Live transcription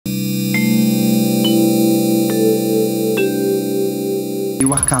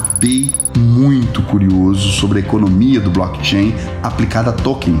acabei muito curioso sobre a economia do blockchain aplicada a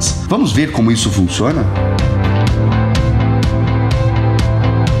tokens. Vamos ver como isso funciona?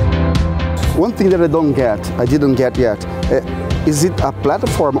 One thing that I didn't get yet, is it a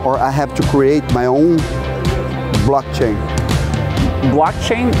platform or I have to create my own blockchain?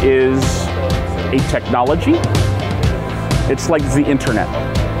 Blockchain is a technology. It's like the internet.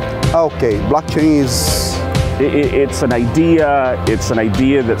 Okay, blockchain is... It's an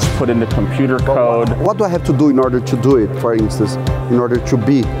idea that's put into computer code. What do I have to do in order to do it, for instance, in order to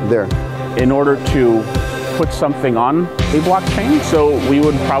be there? In order to put something on a blockchain, so we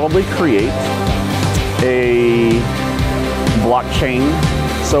would probably create a blockchain,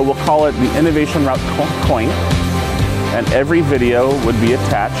 so we'll call it the Innovation Route coin, and every video would be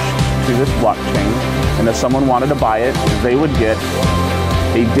attached to this blockchain, and if someone wanted to buy it, they would get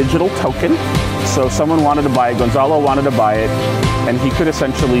a digital token. So if someone wanted to buy it, Gonzalo wanted to buy it, and he could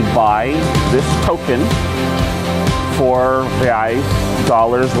essentially buy this token for reais,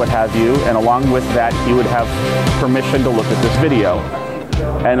 dollars, what have you, and along with that he would have permission to look at this video.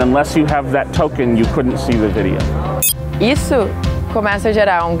 And unless you have that token, you couldn't see the video. Isso começa a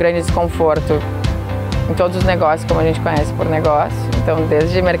gerar um grande desconforto em todos os negócios, como a gente conhece por negócio. Então,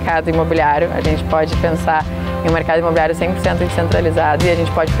 desde mercado imobiliário, a gente pode pensar em um mercado imobiliário 100% descentralizado e a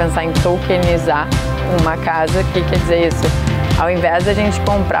gente pode pensar em tokenizar uma casa. O que quer dizer isso? Ao invés de a gente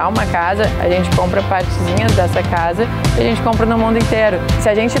comprar uma casa, a gente compra partezinhas dessa casa e a gente compra no mundo inteiro. Se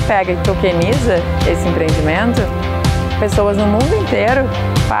a gente pega e tokeniza esse empreendimento, pessoas no mundo inteiro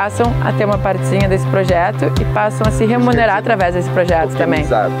passam a ter uma partezinha desse projeto e passam a se remunerar através desse projeto também.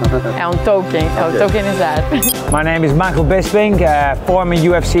 É um token, é o tokenizar. My name is Michael Bisping, former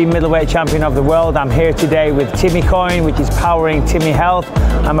UFC middleweight champion of the world. I'm here today with Timmy Coin, which is powering Timmy Health.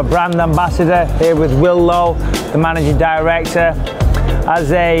 I'm a brand ambassador here with Will Lowe, the managing director.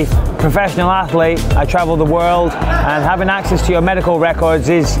 As a professional athlete, I travel the world, and having access to your medical records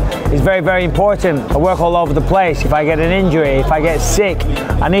is very, very important. I work all over the place. If I get an injury, if I get sick,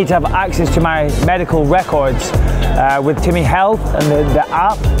 I need to have access to my medical records. With Timmy Health and the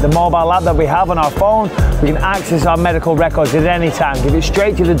app, the mobile app that we have on our phone, we can access our medical records at any time, give it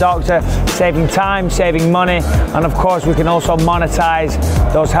straight to the doctor, saving time, saving money, and of course we can also monetize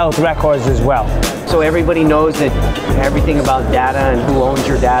those health records as well. So everybody knows that everything about data and who owns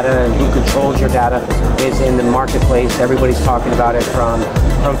your data and who controls your data is in the marketplace. Everybody's talking about it from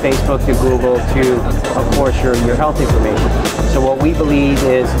Facebook to Google to, of course, your health information. So what we believe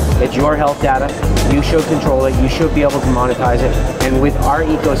is it's your health data, you should control it, you should be able to monetize it, and with our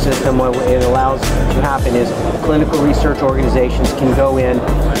ecosystem what it allows to happen is clinical research organizations can go in,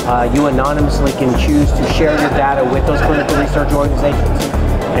 you anonymously can choose to share your data with those clinical research organizations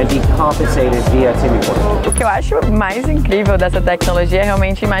and be compensated via Timmy Coin. O que eu acho mais incrível dessa tecnologia é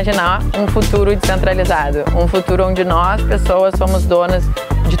realmente imaginar um futuro descentralizado, um futuro onde nós, pessoas, somos donas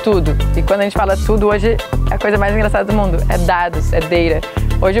de tudo. E quando a gente fala tudo hoje, a coisa mais engraçada do mundo é dados, é data.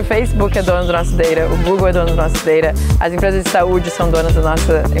 Hoje o Facebook é dono do nosso data, o Google é dono do nosso data, as empresas de saúde são donas da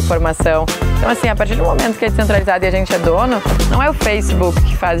nossa informação. Então assim, a partir do momento que é descentralizado e a gente é dono, não é o Facebook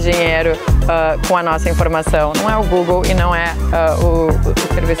que faz dinheiro com a nossa informação, não é o Google e não é o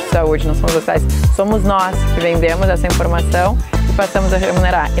serviço de saúde, não somos os sites, somos nós que vendemos essa informação e passamos a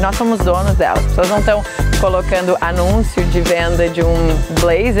remunerar. E nós somos donos dela. As pessoas não estão colocando anúncio de venda de um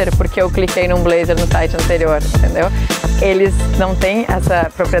blazer porque eu cliquei num blazer no site anterior, entendeu? Eles não têm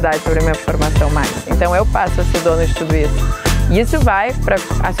essa propriedade sobre a minha informação mais. Então eu passo a ser dono de tudo isso. E isso vai para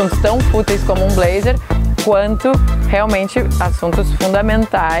assuntos tão fúteis como um blazer, quanto realmente assuntos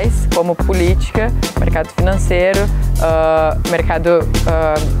fundamentais como política, mercado financeiro, mercado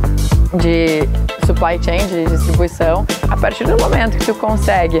de supply chain, de distribuição. A partir do momento que tu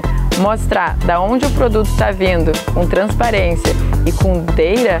consegue mostrar da onde o produto está vindo com transparência e com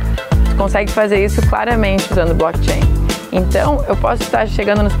data, tu consegue fazer isso claramente usando blockchain. Então, eu posso estar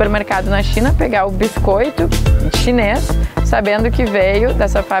chegando no supermercado na China, pegar o biscoito chinês, sabendo que veio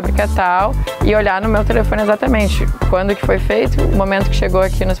dessa fábrica tal e olhar no meu telefone exatamente quando que foi feito, o momento que chegou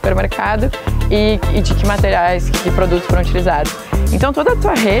aqui no supermercado e de que materiais, que produtos foram utilizados. Então, toda a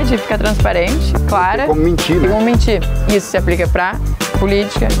tua rede fica transparente, clara. Como mentir, né? Como mentir. Isso se aplica para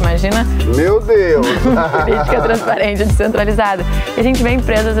política, imagina. Meu Deus! Política transparente, descentralizada. E a gente vê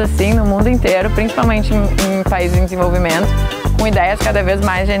empresas assim no mundo inteiro, principalmente em países em desenvolvimento, com ideias cada vez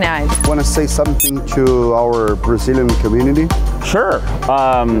mais geniais. Want to say something to our Brazilian community? Sure.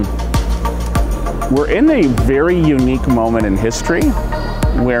 We're in a very unique moment in history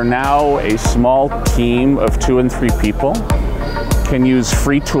where now a small team of 2 and 3 people can use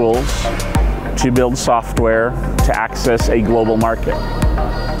free tools to build software to access a global market.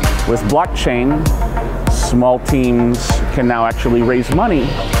 With blockchain, small teams can now actually raise money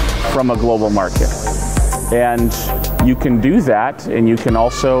from a global market. And you can do that, and you can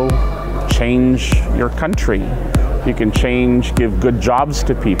also change your country. You can give good jobs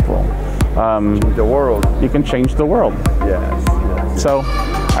to people. The world. You can change the world. Yes. So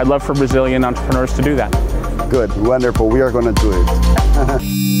I'd love for Brazilian entrepreneurs to do that. Good, wonderful. We are going to do it.